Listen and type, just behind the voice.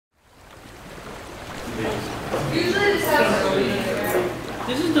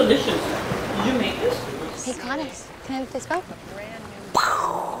This is delicious. Did you make this? Hey, Connor, can I have this go?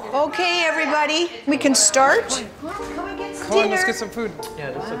 Okay, everybody, we can start. Come and get some dinner. Come on, let's get some food.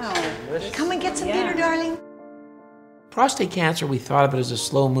 Yeah, this looks delicious. Come and get some dinner, darling. Prostate cancer, we thought of it as a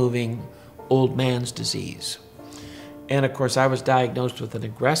slow-moving old man's disease. And of course, I was diagnosed with an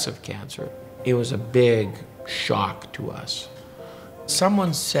aggressive cancer. It was a big shock to us.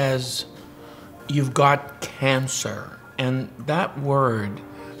 Someone says, "You've got cancer," and that word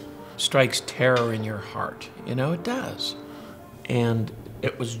strikes terror in your heart. You know, it does. And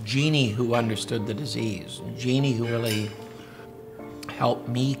it was Jeannie who understood the disease. Jeannie who really helped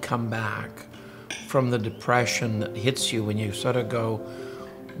me come back from the depression that hits you when you sort of go,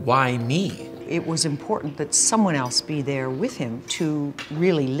 why me? It was important that someone else be there with him to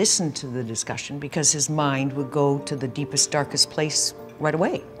really listen to the discussion, because his mind would go to the deepest, darkest place right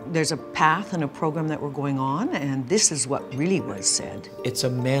away. There's a path and a program that we're going on, and this is what really was said. It's a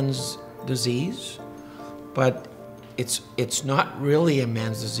men's disease, but it's not really a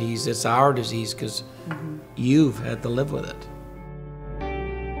men's disease, it's our disease, because you've had to live with it.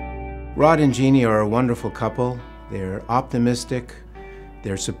 Rod and Jeannie are a wonderful couple. They're optimistic,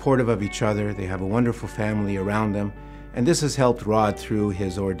 they're supportive of each other, they have a wonderful family around them, and this has helped Rod through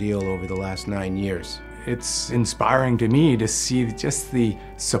his ordeal over the last 9 years. It's inspiring to me to see just the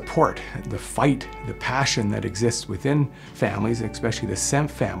support, the fight, the passion that exists within families, especially the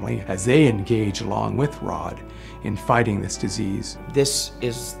Senft family, as they engage along with Rod in fighting this disease. This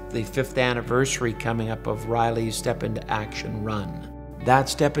is the 5th anniversary coming up of Riley's Step Into Action Run. That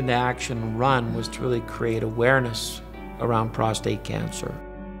Step Into Action Run was to really create awareness around prostate cancer.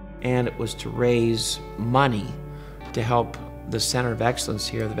 And it was to raise money to help the Center of Excellence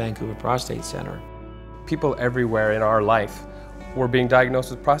here, the Vancouver Prostate Center. People everywhere in our life were being diagnosed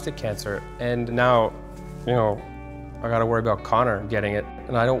with prostate cancer, and now, you know, I gotta worry about Connor getting it,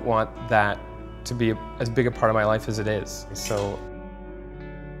 and I don't want that to be as big a part of my life as it is. So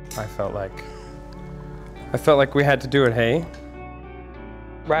I felt like we had to do it, hey?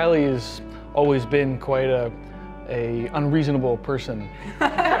 Riley has always been quite a unreasonable person,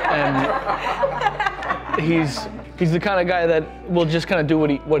 and he's the kind of guy that will just kind of do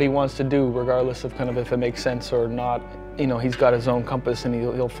what he wants to do, regardless of kind of if it makes sense or not. You know, he's got his own compass and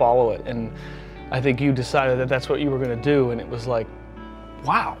he'll follow it. And I think you decided that that's what you were going to do, and it was like,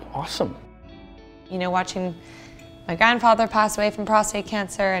 wow, awesome. You know, watching my grandfather pass away from prostate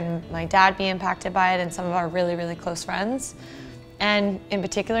cancer and my dad be impacted by it, and some of our really, really close friends. And in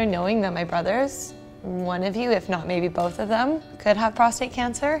particular, knowing that my brothers, one of you, if not maybe both of them, could have prostate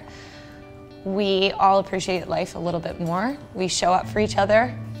cancer, we all appreciate life a little bit more. We show up for each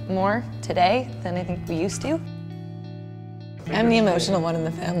other more today than I think we used to. I'm the emotional one in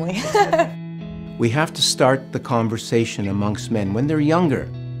the family. We have to start the conversation amongst men when they're younger,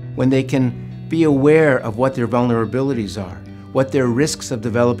 when they can be aware of what their vulnerabilities are, what their risks of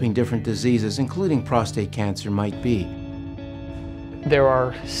developing different diseases, including prostate cancer, might be. There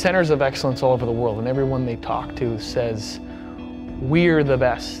are centers of excellence all over the world, and everyone they talk to says, we're the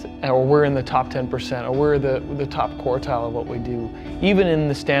best, or we're in the top 10%, or we're the top quartile of what we do. Even in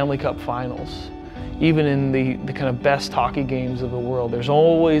the Stanley Cup finals, even in the kind of best hockey games of the world, there's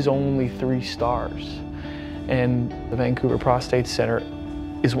always only 3 stars. And the Vancouver Prostate Center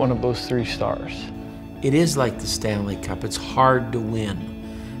is one of those 3 stars. It is like the Stanley Cup. It's hard to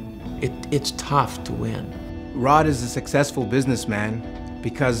win. It's tough to win. Rod is a successful businessman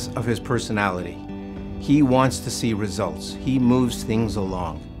because of his personality. He wants to see results. He moves things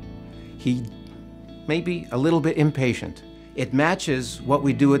along. He may be a little bit impatient. It matches what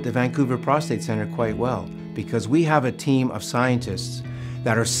we do at the Vancouver Prostate Center quite well, because we have a team of scientists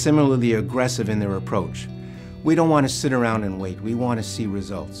that are similarly aggressive in their approach. We don't want to sit around and wait. We want to see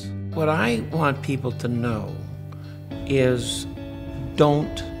results. What I want people to know is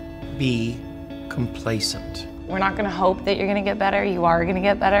don't be complacent. We're not going to hope that you're going to get better. You are going to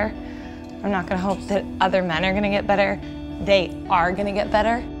get better. We're not going to hope that other men are going to get better. They are going to get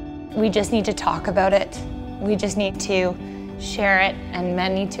better. We just need to talk about it. We just need to share it, and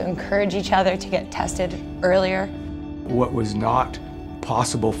men need to encourage each other to get tested earlier. What was not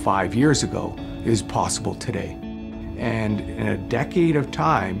possible 5 years ago is possible today. And in a decade of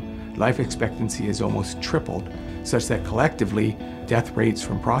time, life expectancy has almost tripled, such that collectively, death rates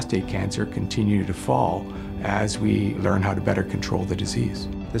from prostate cancer continue to fall as we learn how to better control the disease.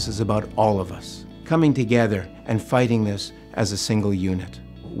 This is about all of us coming together and fighting this as a single unit.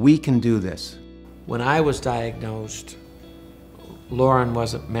 We can do this. When I was diagnosed, Lauren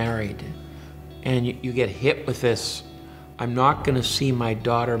wasn't married. And you get hit with this, I'm not going to see my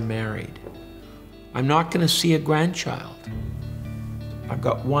daughter married. I'm not going to see a grandchild. I've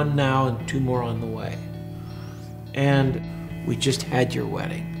got one now and 2 more on the way. And we just had your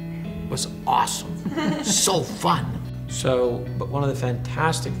wedding. It was awesome, so fun. So, but one of the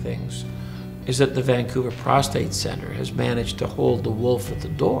fantastic things is that the Vancouver Prostate Center has managed to hold the wolf at the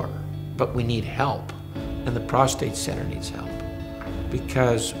door, but we need help, and the Prostate Center needs help,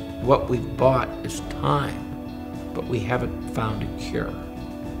 because what we've bought is time, but we haven't found a cure.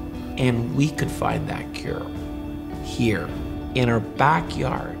 And we could find that cure here in our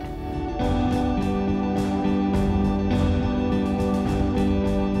backyard.